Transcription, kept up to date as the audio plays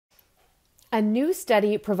A new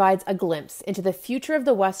study provides a glimpse into the future of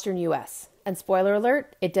the western US. And spoiler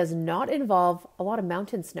alert, it does not involve a lot of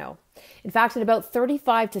mountain snow. In fact, in about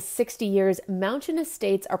 35 to 60 years, mountainous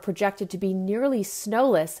states are projected to be nearly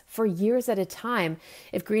snowless for years at a time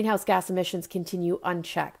if greenhouse gas emissions continue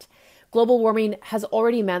unchecked. Global warming has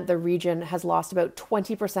already meant the region has lost about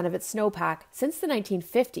 20% of its snowpack since the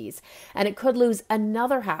 1950s, and it could lose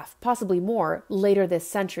another half, possibly more, later this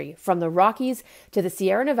century, from the Rockies to the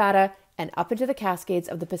Sierra Nevada and up into the Cascades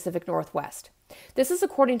of the Pacific Northwest. This is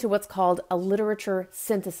according to what's called a literature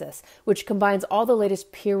synthesis, which combines all the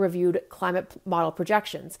latest peer-reviewed climate model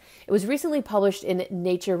projections. It was recently published in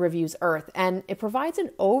Nature Reviews Earth, and it provides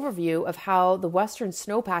an overview of how the western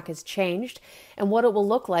snowpack has changed and what it will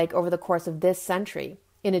look like over the course of this century.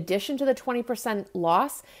 In addition to the 20%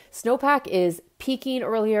 loss, snowpack is peaking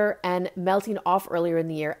earlier and melting off earlier in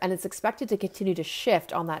the year, and it's expected to continue to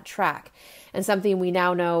shift on that track. And something we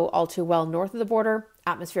now know all too well north of the border,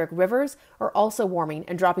 atmospheric rivers are also warming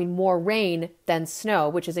and dropping more rain than snow,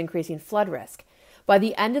 which is increasing flood risk. By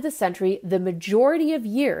the end of the century, the majority of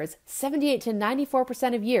years, 78 to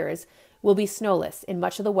 94% of years, will be snowless in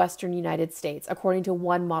much of the western United States, according to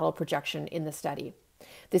one model projection in the study.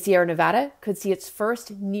 The Sierra Nevada could see its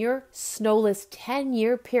first near snowless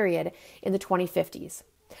 10-year period in the 2050s.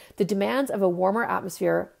 The demands of a warmer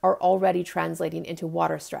atmosphere are already translating into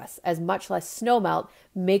water stress, as much less snowmelt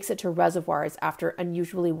makes it to reservoirs after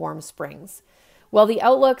unusually warm springs. While the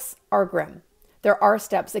outlooks are grim, there are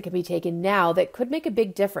steps that can be taken now that could make a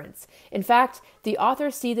big difference. In fact, the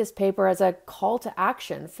authors see this paper as a call to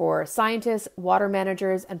action for scientists, water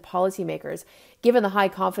managers, and policymakers. Given the high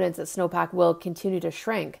confidence that snowpack will continue to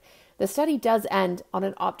shrink, the study does end on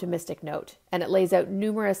an optimistic note, and it lays out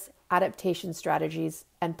numerous adaptation strategies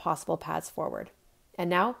and possible paths forward. And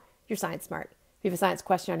now, you're Science Smart. If you have a science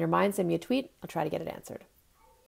question on your mind, send me a tweet. I'll try to get it answered.